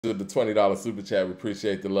with the $20 super chat. We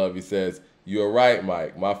appreciate the love. He says, "You're right,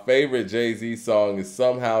 Mike. My favorite Jay-Z song is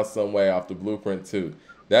Somehow, Someway off the Blueprint 2.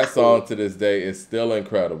 That song to this day is still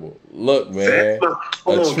incredible. Look, man,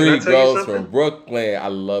 Hold a on, can I tree tell you grows something? from Brooklyn. I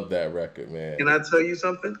love that record, man. Can I tell you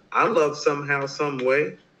something? I love Somehow, Some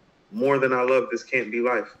Way more than I love This Can't Be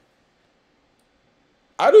Life.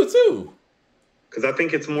 I do too. Because I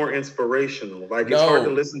think it's more inspirational. Like, it's hard to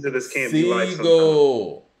listen to This Can't Be Life sometimes.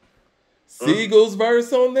 Siegel. Siegel's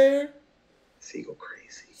verse on there? Siegel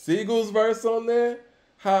crazy. Siegel's verse on there?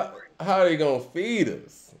 How they gonna feed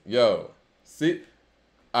us? Yo. See,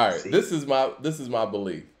 all right, this is my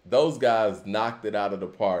belief. Those guys knocked it out of the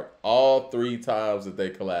park all 3 times that they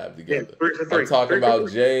collabed together. Yeah, 3 for 3. I'm talking about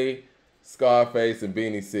Jay, Scarface, and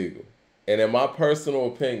Beanie Siegel. And in my personal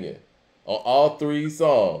opinion, on all 3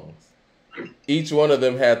 songs, each one of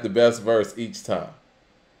them had the best verse each time.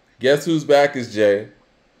 Guess Who's Back is Jay.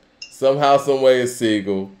 Somehow, Someway is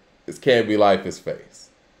Siegel. This Can't Be Life is Face.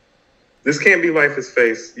 This Can't Be Life is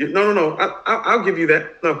Face. No. I'll give you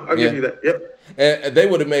that. No, I'll give you that. Yep. And they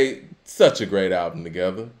would have made such a great album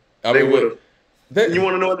together. They would have. You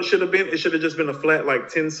want to know what it should have been? It should have just been a flat, like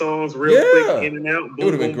 10 songs, real quick, in and out. Boom, it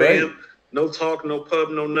would have been great. Bam. No talk, no pub,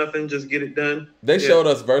 no nothing. Just get it done. They showed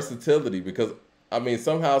us versatility because, I mean,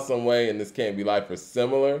 Somehow, Someway and This Can't Be Life are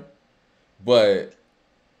similar, but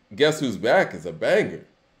Guess Who's Back is a banger.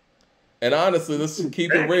 And honestly, let's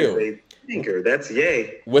keep it real. That's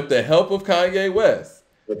Ye. With the help of Kanye West,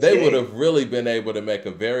 they would have really been able to make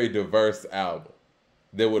a very diverse album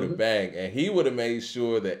that would have banged. And he would have made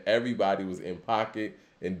sure that everybody was in pocket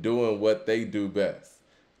and doing what they do best.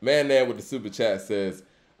 Man there with the super chat says,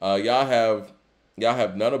 y'all have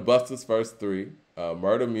none of Busta's first 3.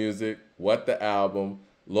 Murder Music, What the Album,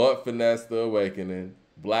 Lord Finesse, The Awakening,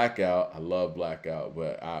 Blackout. I love Blackout,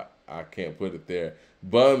 but I can't put it there.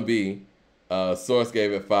 Bun B, Source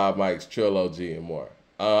gave it 5 mics, Trilogy, and more.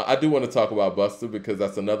 I do want to talk about Busta because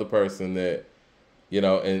that's another person that, you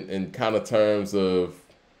know, in kind of terms of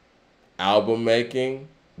album making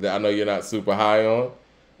that I know you're not super high on.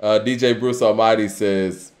 DJ Bruce Almighty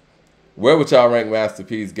says, where would y'all rank Master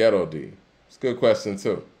P's Ghetto D? It's a good question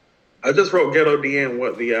too. I just wrote Ghetto D and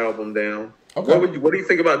What the Album down. Okay. What do you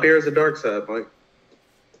think about There's a Dark Side, Mike?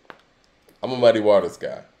 I'm a Muddy Waters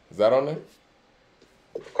guy. Is that on there?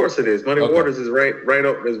 Of course it is. Muddy Waters is right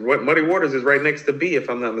up. Muddy Waters is right next to B, if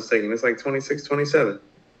I'm not mistaken. It's like 26, 27.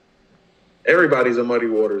 Everybody's a Muddy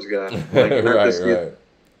Waters guy. Like,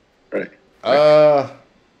 right.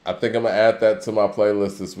 I think I'm gonna add that to my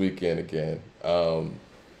playlist this weekend again,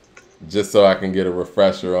 just so I can get a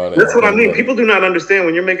refresher on it. That's what I mean. People do not understand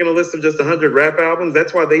when you're making a list of just 100 rap albums.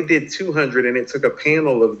 That's why they did 200, and it took a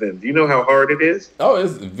panel of them. Do you know how hard it is? Oh,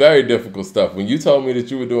 it's very difficult stuff. When you told me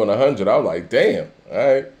that you were doing 100, I was like, damn. All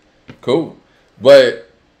right, cool. But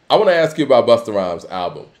I want to ask you about Busta Rhymes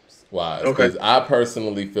albums wise, because I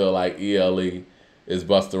personally feel like ELE is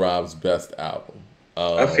Busta Rhymes' best album.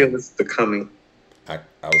 I feel it's The Coming. I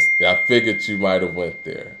figured you might have went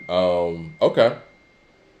there. Okay.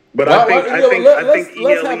 But I think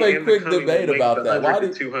let's have a quick debate about that. Why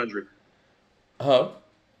did 200? Huh?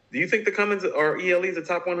 Do you think The Comings or ELE's a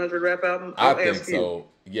top 100 rap album? I think so.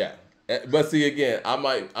 Yeah. But see, again,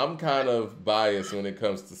 I'm kind of biased when it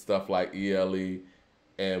comes to stuff like ELE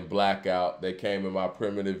and Blackout. They came in my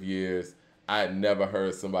primitive years. I had never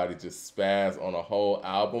heard somebody just spaz on a whole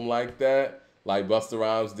album like that, like Busta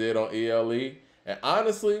Rhymes did on ELE. And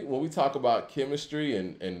honestly, when we talk about chemistry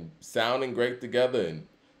and sounding great together and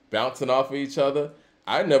bouncing off of each other,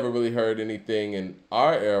 I never really heard anything in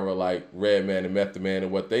our era like Redman and Method Man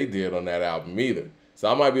and what they did on that album either.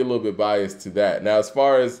 So I might be a little bit biased to that. Now, as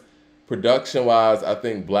far as production-wise, I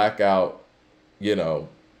think Blackout, you know,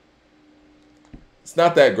 it's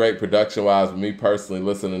not that great production-wise, but me personally,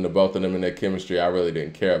 listening to both of them and their chemistry, I really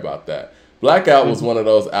didn't care about that. Blackout was one of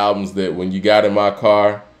those albums that when you got in my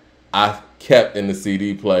car, I kept in the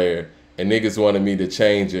CD player, and niggas wanted me to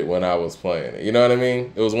change it when I was playing it. You know what I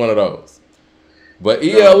mean? It was one of those. But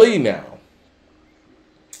ELE now,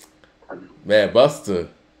 man, Busta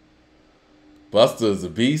is a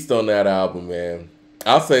beast on that album, man.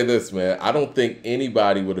 I'll say this, man. I don't think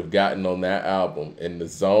anybody would have gotten on that album in the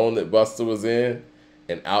zone that Busta was in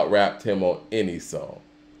and out-rapped him on any song.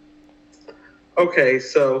 Okay,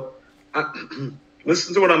 so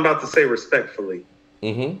listen to what I'm about to say respectfully.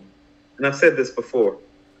 Mm-hmm. And I've said this before.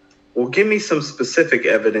 Well, give me some specific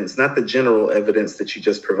evidence, not the general evidence that you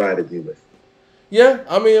just provided me with. Yeah,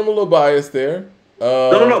 I mean, I'm a little biased there.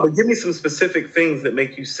 No, but give me some specific things that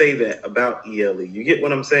make you say that about ELE. You get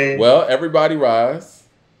what I'm saying? Well, Everybody Rise.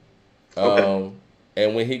 Okay.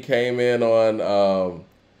 And when he came in on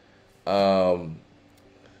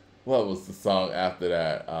what was the song after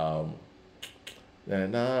that? Na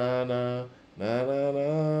na na na na na.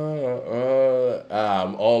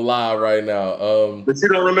 I'm on live right now. But you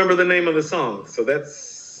don't remember the name of the song, so that's.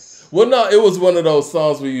 Well, no, it was one of those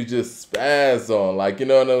songs where you just spaz on, like, you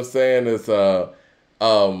know what I'm saying? It's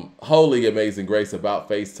Holy Amazing Grace, about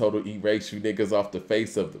face total erase you niggas off the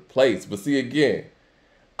face of the place. But see, again,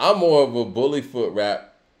 I'm more of a Bullyfoot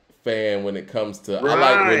rap fan when it comes to. Right. I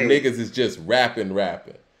like when niggas is just rapping,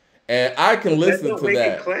 and I can listen that don't to make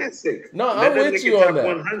that. It classic. No, that I'm with you on that.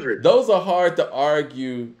 100. Those are hard to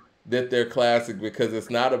argue that they're classic because it's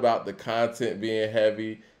not about the content being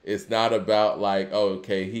heavy. It's not about like, oh,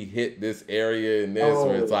 okay, he hit this area and this,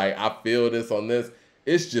 where it's like I feel this on this.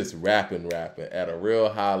 It's just rapping at a real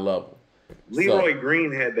high level. Leroy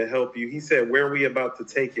Green had to help you. He said, "Where We About to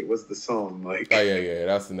Take It" was the song, Mike. Oh yeah,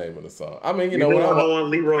 that's the name of the song. I mean, you know I don't want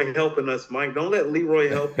Leroy helping us, Mike. Don't let Leroy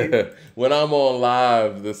help you. When I'm on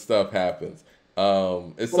live, this stuff happens.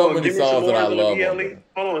 It's so many songs that I love.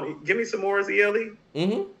 Hold on, give me some more as ELE.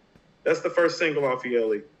 Mm-hmm. That's the first single off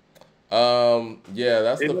ELE. Yeah,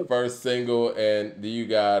 that's the first single, and you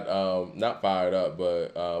got not Fired Up,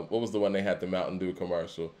 but what was the one they had the Mountain Dew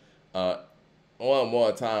commercial? One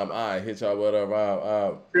More Time, I hit y'all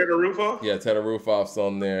whatever. Tear the Roof Off? Yeah, Tear the Roof Off's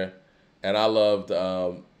on there. And I loved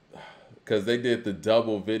because they did the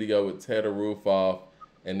double video with Tear the Roof Off,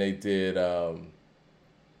 and they did dun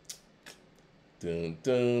dun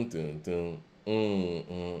dun dun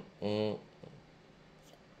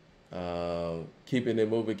keeping it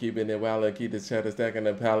moving, keeping it wild, keep the cheddar stacking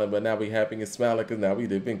and piling, but now we happy and smiling because now we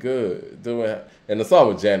living good. And the song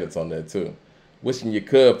with Janet's on there too. Wishing you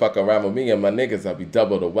could fuck around with me and my niggas. I'll be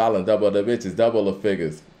double the wild and double the bitches, double the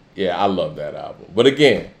figures. Yeah, I love that album. But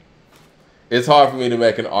again, it's hard for me to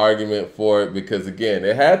make an argument for it because, again,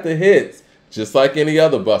 it had the hits just like any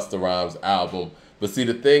other Busta Rhymes album. But see,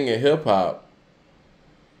 the thing in hip-hop,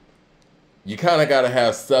 you kind of got to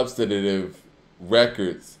have substantive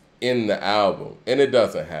records in the album. And it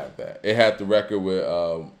doesn't have that. It had the record with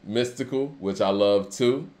Mystical, which I love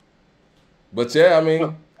too. But yeah, I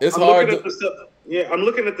mean, it's hard to... Yeah, I'm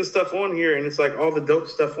looking at the stuff on here, and it's like all the dope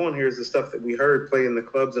stuff on here is the stuff that we heard play in the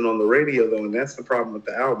clubs and on the radio, though, and that's the problem with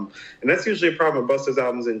the album. And that's usually a problem with Busta's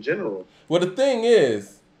albums in general. Well, the thing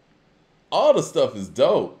is, all the stuff is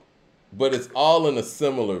dope, but it's all in a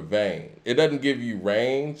similar vein. It doesn't give you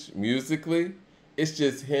range musically. It's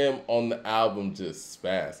just him on the album just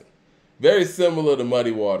spazzing. Very similar to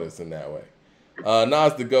Muddy Waters in that way.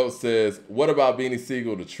 Nas the GOAT says, what about Beanie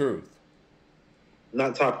Siegel, The Truth?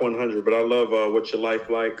 Not top 100, but I love What's Your Life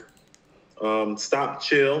Like. Stop,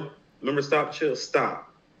 Chill. Remember Stop, Chill? Stop.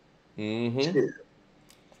 Mm-hmm. Chill.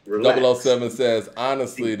 007 says,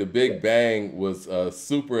 honestly, The Big Bang was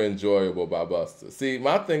super enjoyable by Busta. See,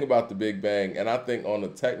 my thing about The Big Bang, and I think on a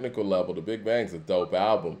technical level, The Big Bang's a dope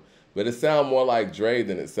album, but it sounds more like Dre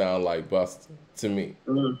than it sounds like Busta to me.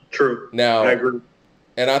 True. Now, I agree.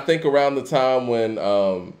 And I think around the time when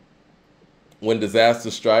Disaster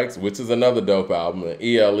Strikes, which is another dope album, and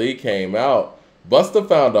ELE came out, Busta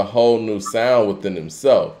found a whole new sound within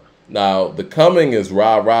himself. Now, The Coming is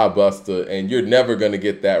rah-rah Busta, and you're never going to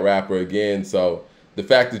get that rapper again. So the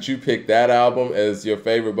fact that you picked that album as your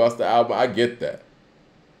favorite Busta album, I get that.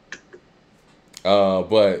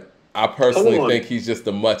 But I personally think he's just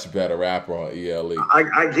a much better rapper on ELE.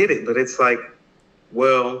 I get it, but it's like,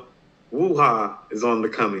 well, Woo-Ha is on The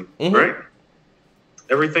Coming, right?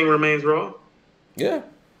 Everything Remains Raw? Yeah.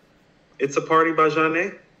 It's a Party by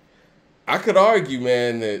Jeanne. I could argue,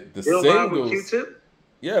 man, that the Ill singles... Vibe with Q-Tip?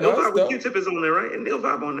 Yeah, Ill Vibe with Q-Tip is on there, right? And Ill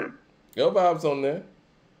Vibe on there. Ill Vibe's on there.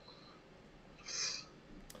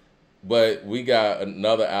 But we got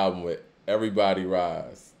another album with Everybody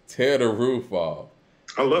Rise, Tear the Roof Off.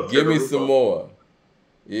 I love Give Me Some More.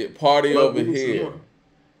 Party Over Here.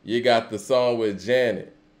 You got the song with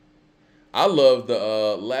Janet. I love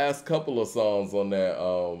the last couple of songs on that.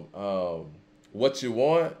 What You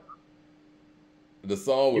Want, the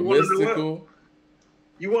song with Mystical.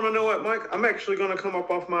 You want to know what, Mike? I'm actually going to come up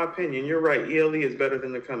off my opinion. You're right. ELE is better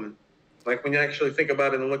than The Coming. Like when you actually think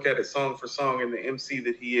about it and look at it song for song and the MC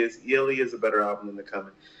that he is, ELE is a better album than The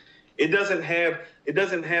Coming. It doesn't have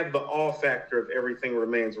the awe factor of Everything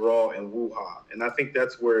Remains Raw and Woo-Ha. And I think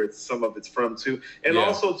that's where some of it's from too. And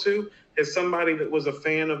also too, as somebody that was a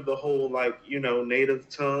fan of the whole native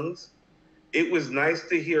tongues, it was nice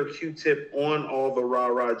to hear Q-Tip on all the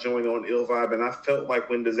rah-rah joint on Ill Vibe, and I felt like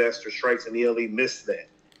when Disaster Strikes and ELE missed that.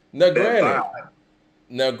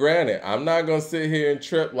 Now, granted, I'm not going to sit here and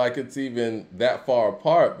trip like it's even that far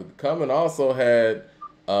apart, but Coming also had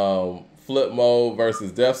Flip Mode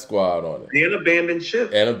versus Death Squad on it. And Abandoned Ship.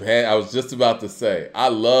 And I was just about to say, I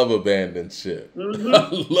love Abandoned Ship. I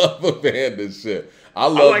love Abandoned Ship. I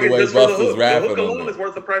love the way Busta's rapping. The hook alone is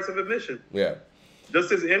worth the price of admission. Yeah. Just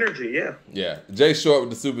his energy, yeah. Yeah. Jay Short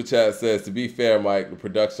with the super chat says, to be fair, Mike, the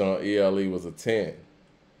production on ELE was a 10.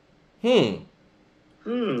 I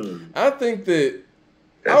think that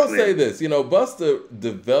I would say this, Busta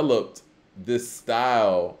developed this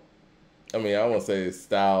style. I mean, I won't say his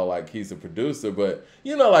style like he's a producer, but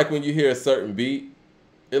like when you hear a certain beat,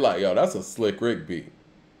 it's like, yo, that's a Slick Rick beat.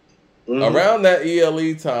 Around that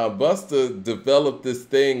ELE time, Busta developed this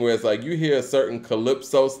thing where it's like you hear a certain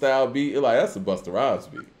calypso style beat, it's like, that's a Busta Rhymes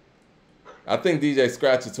beat. I think DJ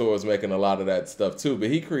Scratchator is making a lot of that stuff too, but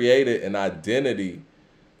he created an identity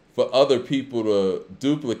for other people to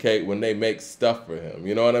duplicate when they make stuff for him.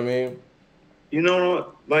 You know what I mean? You know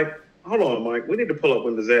what? Like, hold on, Mike. We need to pull up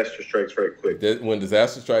When Disaster Strikes right quick. When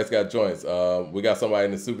Disaster Strikes got joints. We got somebody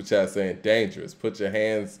in the super chat saying, dangerous. Put your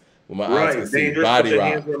hands where my eyes can see. Body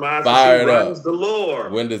rock. Fire it up. Rhymes galore.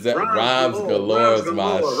 When does that Rhymes galore is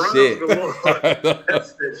my shit.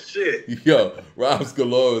 That's the shit. Yo, Rhymes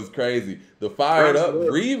galore is crazy. The Fire It Up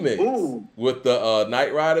remix with the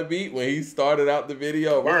Knight Rider beat when he started out the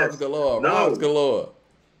video. Rhymes galore. Rhymes galore.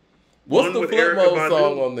 What's the Flip Mode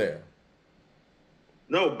song on there?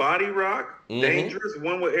 No, Body Rock, Dangerous,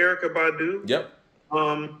 one with Erykah Badu. Yep.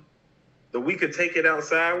 The We Could Take It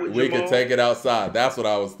Outside with We Jamal. Could Take It Outside. That's what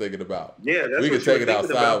I was thinking about. Yeah, that's We what Could Take It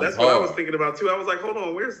Outside. That's what I was thinking about too. I was like, hold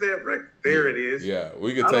on, where's that record? There it is. Yeah,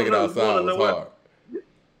 We Could Take It Outside was hard.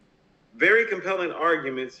 Very compelling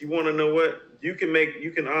arguments. You want to know what? You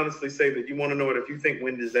can honestly say that you want to know what if you think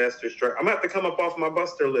When Disaster Strikes. I'm going to have to come up off my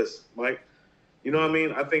Buster list, Mike. You know what I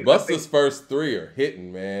mean? I think Busta's first three are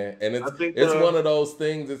hitting, man. And it's one of those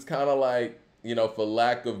things, it's kind of like, for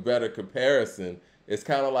lack of better comparison, it's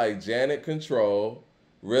kind of like Janet Control,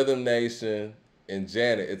 Rhythm Nation, and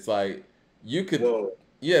Janet. It's like you could,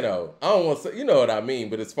 I don't want to say, you know what I mean,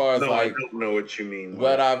 but as far as I don't know what you mean.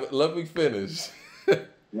 But let me finish.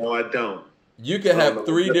 No, I don't. You can have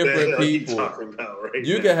three different people.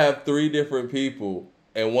 You can have three different people,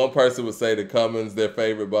 and one person would say The Cummins their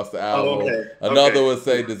favorite Busta album. Another would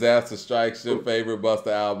say Disaster Strikes your favorite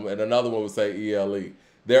Busta album, and another one would say ELE.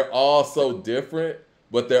 They're all so different,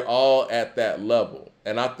 but they're all at that level.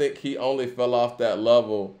 And I think he only fell off that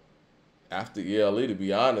level after ELE, to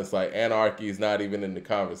be honest. Like, Anarchy is not even in the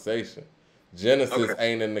conversation. Genesis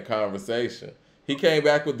ain't in the conversation. He came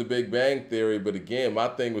back with The Big Bang Theory, but again, my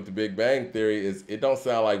thing with The Big Bang Theory is it don't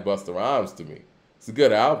sound like Busta Rhymes to me. It's a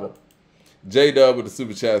good album. J-Dub with the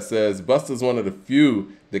super chat says, Busta's one of the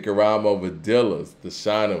few that can rhyme over Dilla's. The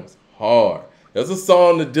Shiner was hard. There's a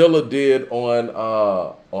song that Dilla did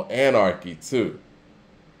on Anarchy, too.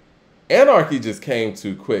 Anarchy just came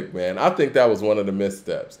too quick, man. I think that was one of the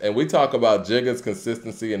missteps. And we talk about Jigga's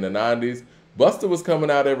consistency in the 90s. Busta was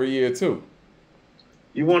coming out every year, too.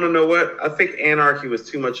 You want to know what? I think Anarchy was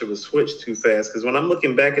too much of a switch too fast. Because when I'm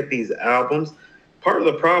looking back at these albums, part of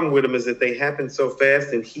the problem with them is that they happen so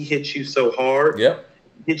fast and he hits you so hard. Yep.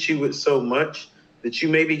 Hits you with so much that you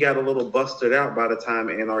maybe got a little busted out by the time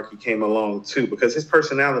Anarchy came along, too. Because his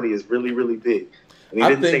personality is really, really big. And he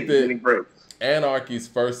didn't take many breaks. Anarchy's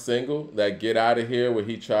first single, that Get Out of Here, where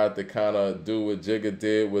he tried to kind of do what Jigga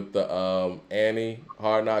did with the Annie,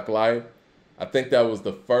 Hard Knock Life, I think that was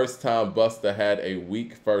the first time Busta had a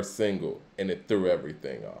weak first single, and it threw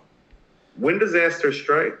everything off. When Disaster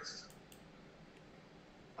Strikes,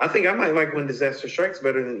 I think I might like When Disaster Strikes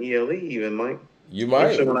better than ELE even, Mike. You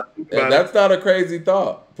might. That's not a crazy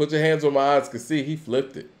thought. Put your hands where my eyes can see. He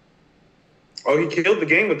flipped it. Oh, he killed the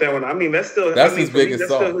game with that one. I mean, that's his biggest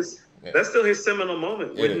song. That's still his seminal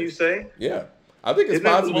moment, wouldn't you say? Yeah. I think it's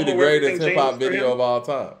possibly the greatest hip-hop video of all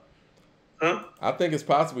time. Huh? I think it's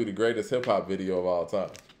possibly the greatest hip-hop video of all time.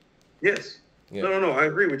 Yes. Yeah. No. I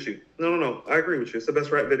agree with you. No. I agree with you. It's the best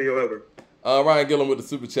rap video ever. Ryan Gillen with the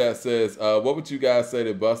super chat says, what would you guys say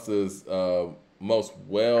that Busta's most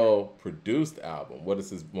well-produced album? What is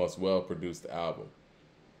his most well-produced album?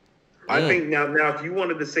 I think now if you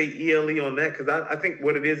wanted to say ELE on that, because I think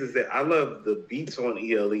what it is that I love the beats on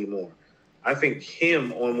ELE more. I think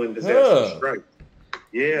him on When Disaster Strikes.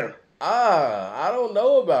 Yeah. I don't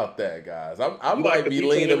know about that, guys. I might be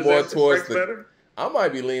leaning more towards the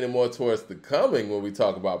Coming when we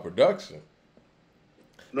talk about production.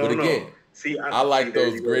 But again, see, I like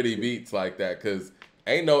those gritty beats like that because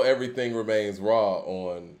ain't no Everything Remains Raw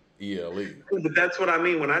on ELE. But that's what I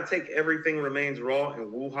mean. When I take Everything Remains Raw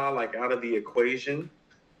and Woo-Ha like out of the equation,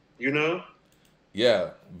 you know?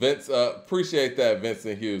 Yeah. Vince, appreciate that,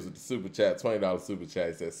 Vincent Hughes with the super chat, $20 super chat.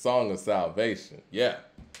 He says, Song of Salvation. Yeah.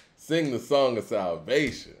 Sing the song of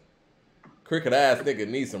salvation. Crooked ass nigga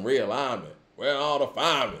needs some realignment. Where all the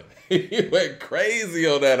firemen? He went crazy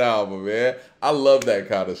on that album, man. I love that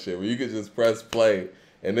kind of shit where you can just press play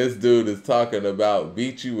and this dude is talking about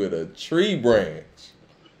beat you with a tree branch.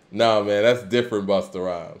 Nah, man, that's different Busta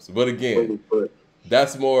Rhymes. But again,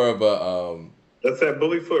 that's more of a that's that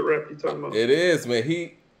bullyfoot rap you talking about? It is,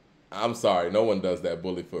 man. I'm sorry, no one does that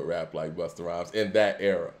bullyfoot rap like Busta Rhymes in that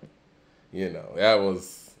era. You know, that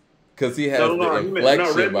was because he has the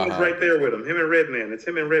inflection Redman's right there with him. Him and Redman. It's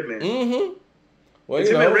him and Redman. Mm-hmm. Well, it's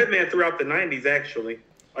him and Redman throughout the 90s, actually.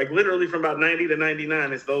 Like, literally from about 90 to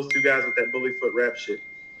 99, it's those two guys with that bullyfoot rap shit.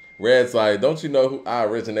 Red's like, don't you know who I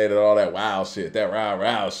originated all that wild shit, that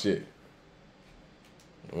rah shit?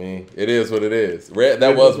 I mean, it is what it is.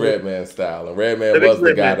 That was Redman's style, and Redman was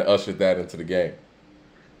the guy that ushered that into the game.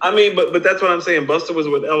 I mean, but that's what I'm saying. Busta was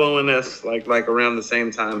with LONS like around the same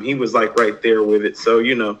time. He was like right there with it. So,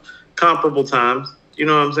 you know, comparable times. You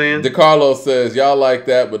know what I'm saying? DeCarlo says, y'all like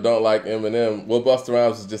that but don't like Eminem. Well, Busta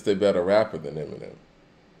Rhymes is just a better rapper than Eminem.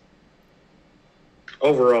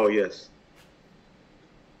 Overall, yes.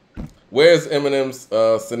 Where's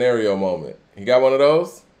Eminem's scenario moment? He got one of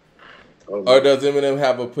those? Or does Eminem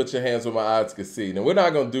have a put your hands where my eyes can see? Now, we're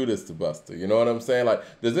not going to do this to Busta. You know what I'm saying? Like,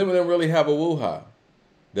 does Eminem really have a woo-ha?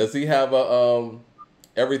 Does he have a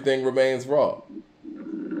Everything Remains Raw?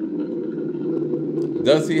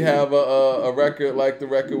 Does he have a record like the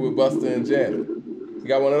record with Busta and Janet? You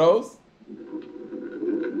got one of those?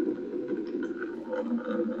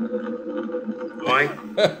 Mike?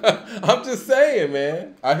 I'm just saying,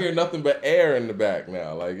 man. I hear nothing but air in the back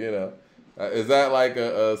now. Like, you know. Is that like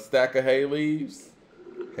a stack of hay leaves?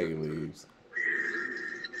 Hay leaves.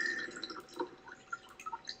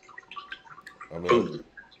 I mean,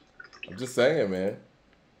 I'm just saying, man.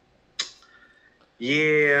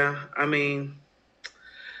 Yeah, I mean,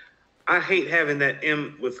 I hate having that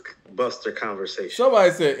M with Buster conversation. Somebody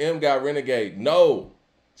said M got Renegade. No,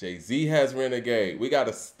 Jay-Z has Renegade. We got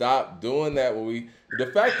to stop doing that. The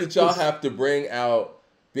fact that y'all have to bring out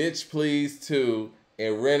Bitch Please 2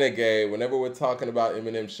 and Renegade whenever we're talking about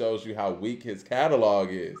Eminem shows you how weak his catalog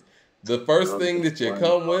is. The first thing that you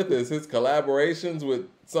come with is his collaborations with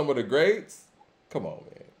some of the greats. Come on,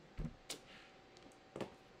 man.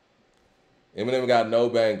 Eminem got no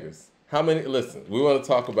bangers. How many? Listen, we want to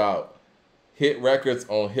talk about hit records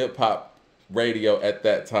on hip-hop radio at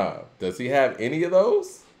that time. Does he have any of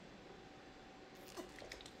those?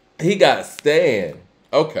 He got Stan.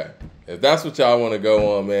 Okay. If that's what y'all want to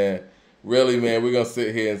go on, man, really, man, we're going to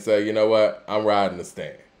sit here and say, you know what? I'm riding the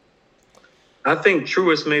Stan. I think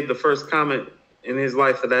Truist made the first comment in his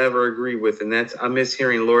life that I ever agree with, and that's, I miss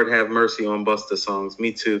hearing Lord Have Mercy on Busta songs.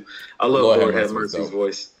 Me too. I love Lord Have Mercy's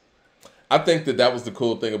voice. I think that was the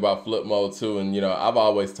cool thing about Flip Mode too. And, you know, I've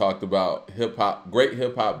always talked about great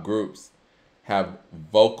hip hop groups have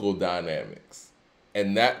vocal dynamics.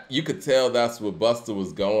 And that you could tell that's what Busta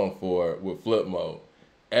was going for with Flip Mode.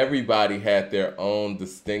 Everybody had their own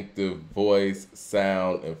distinctive voice,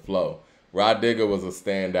 sound, and flow. Rod Digger was a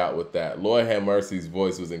standout with that. Lord Have Mercy's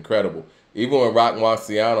voice was incredible. Even when Rock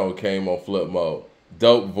Marciano came on Flip Mode,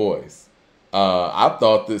 dope voice. I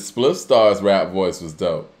thought that Spliff Star's rap voice was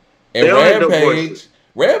dope. And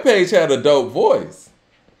Rampage had a dope voice.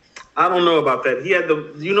 I don't know about that. He had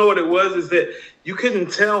you know what it was? Is that you couldn't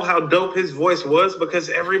tell how dope his voice was because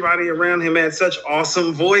everybody around him had such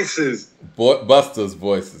awesome voices. Busta's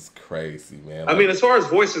voice is crazy, man. I mean, as far as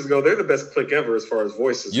voices go, they're the best clique ever as far as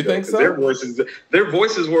voices you go. Think so? Their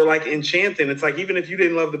voices were like enchanting. It's like, even if you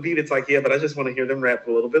didn't love the beat, it's like, yeah, but I just want to hear them rap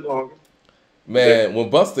a little bit longer. Man, when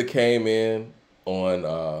Busta came in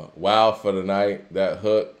on Wild for the Night, that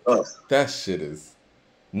hook, that shit is...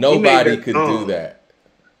 Nobody could do that.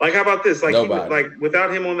 Like, how about this? Like, Nobody.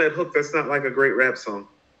 Without him on that hook, that's not like a great rap song.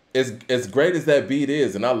 As great as that beat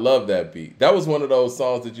is, and I love that beat. That was one of those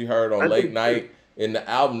songs that you heard on Late Night, and the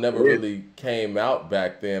album never really came out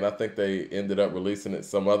back then. I think they ended up releasing it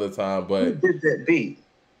some other time, but... Who did that beat?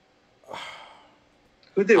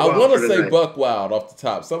 Who did I want to say Buck Wild off the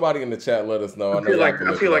top. Somebody in the chat let us know. I feel like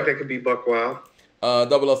that could be Buck Wild.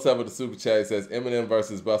 007 the Super Chat says Eminem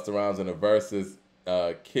versus Busta Rhymes in a Verzuz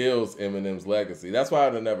kills Eminem's legacy. That's why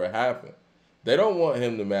it'll never happen. They don't want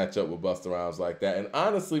him to match up with Busta Rhymes like that. And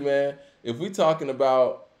honestly, man, if they talking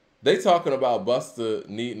about Busta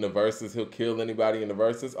needing the Verzuz, he'll kill anybody in the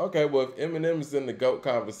Verzuz. Okay, well, if Eminem is in the GOAT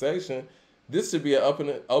conversation, this should be an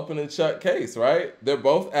open and shut case, right? They're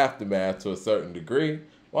both aftermath to a certain degree.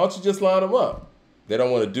 Why don't you just line them up? They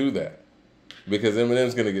don't want to do that because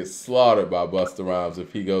Eminem's going to get slaughtered by Busta Rhymes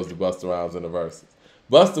if he goes to Busta Rhymes in the Verzuz.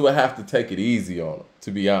 Busta would have to take it easy on him,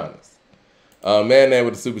 to be honest. Man name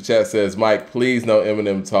with the super chat says, Mike, please no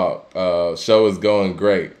Eminem talk. Show is going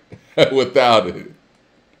great without it.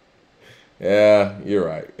 Yeah, you're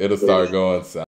right. It'll start going south.